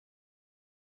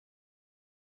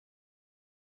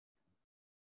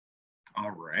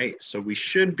All right, so we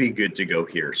should be good to go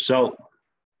here. So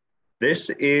this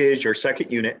is your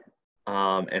second unit,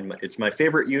 and it's my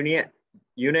favorite unit,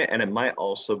 and it might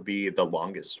also be the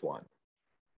longest one.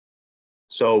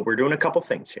 So we're doing a couple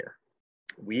things here.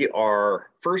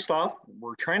 First off,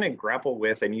 we're trying to grapple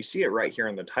with, and you see it right here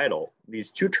in the title,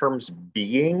 these two terms,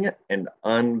 being and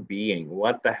unbeing.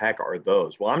 What the heck are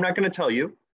those? Well, I'm not going to tell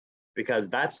you, because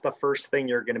that's the first thing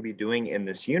you're going to be doing in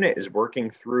this unit, is working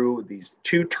through these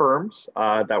two terms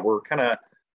that were kind of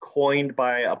coined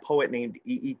by a poet named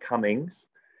E.E. Cummings.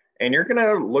 And you're going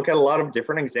to look at a lot of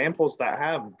different examples that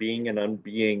have being and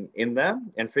unbeing in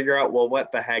them and figure out, well,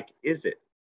 what the heck is it?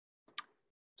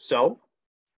 So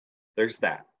there's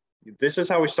that. This is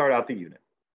how we start out the unit.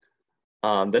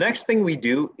 The next thing we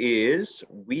do is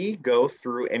we go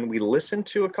through and we listen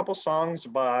to a couple songs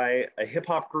by a hip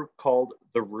hop group called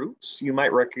The Roots. You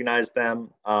might recognize them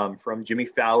from Jimmy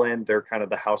Fallon. They're kind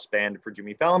of the house band for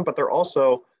Jimmy Fallon, but they're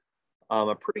also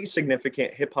a pretty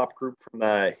significant hip hop group from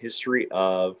the history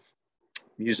of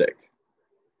music.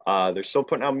 They're still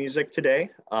putting out music today,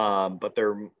 but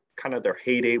their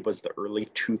heyday was the early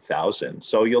 2000s.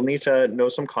 So you'll need to know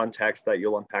some context that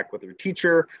you'll unpack with your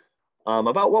teacher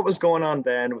about what was going on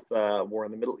then with the war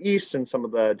in the Middle East and some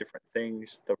of the different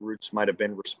things the Roots might have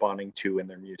been responding to in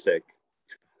their music.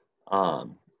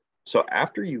 So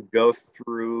after you go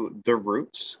through the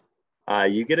Roots,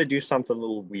 you get to do something a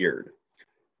little weird,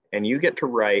 and you get to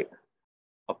write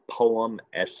a poem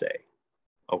essay.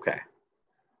 Okay.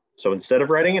 So instead of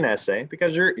writing an essay,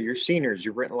 because you're seniors,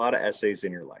 you've written a lot of essays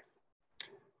in your life,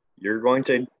 you're going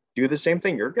to do the same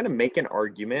thing. You're going to make an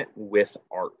argument with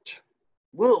art.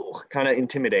 Whoa, kind of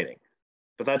intimidating,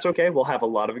 but that's okay. We'll have a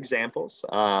lot of examples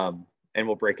and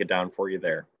we'll break it down for you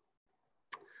there.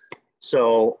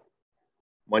 So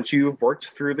once you've worked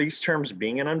through these terms,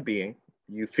 being and unbeing,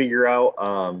 you figure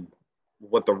out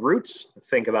what the Roots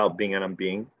think about being and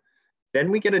unbeing, then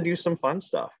we get to do some fun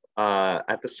stuff.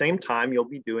 At the same time, you'll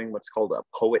be doing what's called a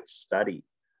poet study.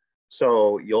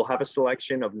 So you'll have a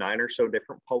selection of 9 or so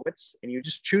different poets, and you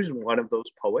just choose one of those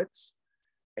poets,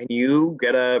 and you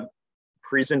get a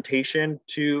presentation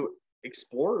to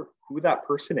explore who that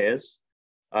person is,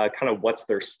 kind of what's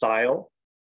their style,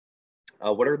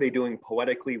 what are they doing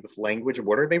poetically with language,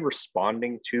 what are they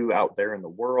responding to out there in the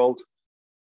world,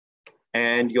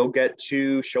 and you'll get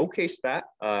to showcase that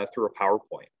through a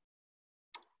PowerPoint.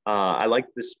 I like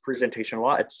this presentation a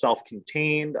lot. It's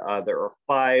self-contained. There are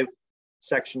 5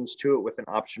 sections to it with an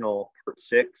optional part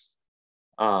 6.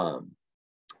 So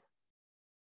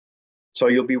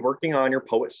you'll be working on your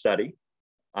poet study.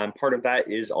 Part of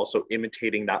that is also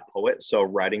imitating that poet. So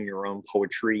writing your own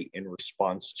poetry in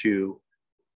response to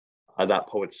that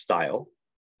poet's style.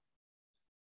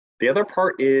 The other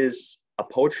part is a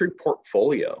poetry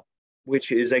portfolio,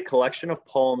 which is a collection of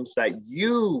poems that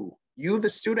you the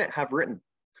student, have written.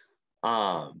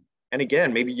 And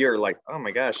again, maybe you're like, oh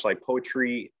my gosh, like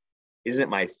poetry isn't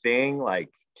my thing. Like,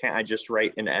 can't I just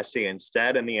write an essay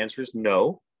instead? And the answer is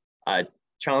no.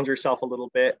 Challenge yourself a little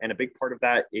bit. And a big part of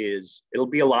that is it'll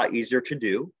be a lot easier to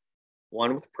do.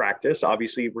 One, with practice.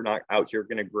 Obviously, we're not out here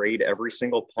going to grade every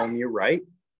single poem you write.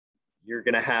 You're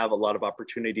going to have a lot of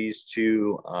opportunities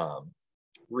to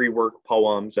rework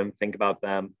poems and think about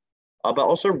them, but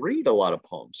also read a lot of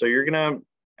poems. So you're going to,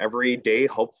 every day,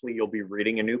 hopefully you'll be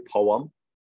reading a new poem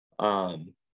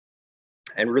and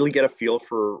really get a feel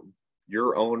for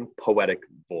your own poetic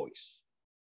voice.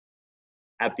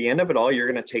 At the end of it all,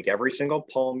 you're going to take every single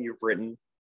poem you've written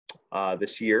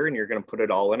this year, and you're going to put it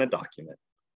all in a document.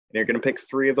 And you're going to pick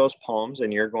 3 of those poems,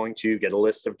 and you're going to get a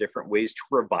list of different ways to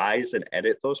revise and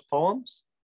edit those poems.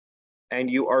 And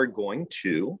you are going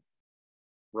to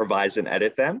revise and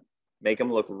edit them, make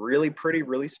them look really pretty,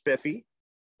 really spiffy.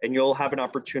 And you'll have an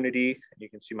opportunity, you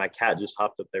can see my cat just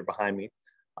hopped up there behind me.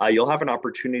 You'll have an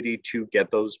opportunity to get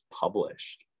those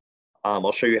published.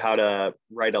 I'll show you how to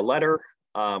write a letter,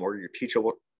 or your teacher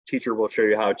will show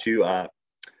you how to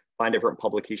find different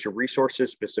publication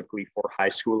resources specifically for high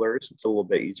schoolers. It's a little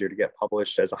bit easier to get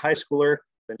published as a high schooler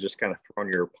than just kind of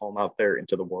throwing your poem out there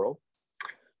into the world.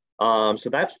 So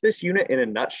that's this unit in a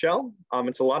nutshell.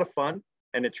 It's a lot of fun,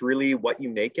 and it's really what you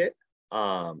make it.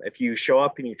 If you show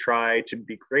up and you try to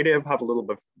be creative, have a little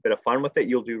bit of fun with it,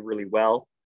 you'll do really well.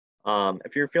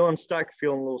 If you're feeling stuck,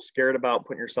 feeling a little scared about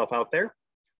putting yourself out there,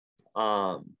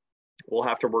 we'll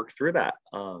have to work through that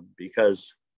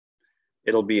because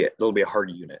it'll be a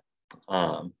hard unit,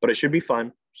 but it should be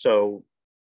fun. So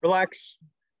relax,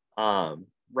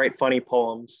 write funny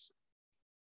poems.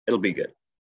 It'll be good.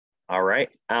 All right,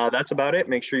 that's about it.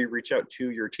 Make sure you reach out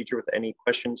to your teacher with any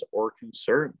questions or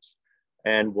concerns,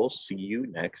 and we'll see you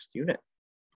next unit.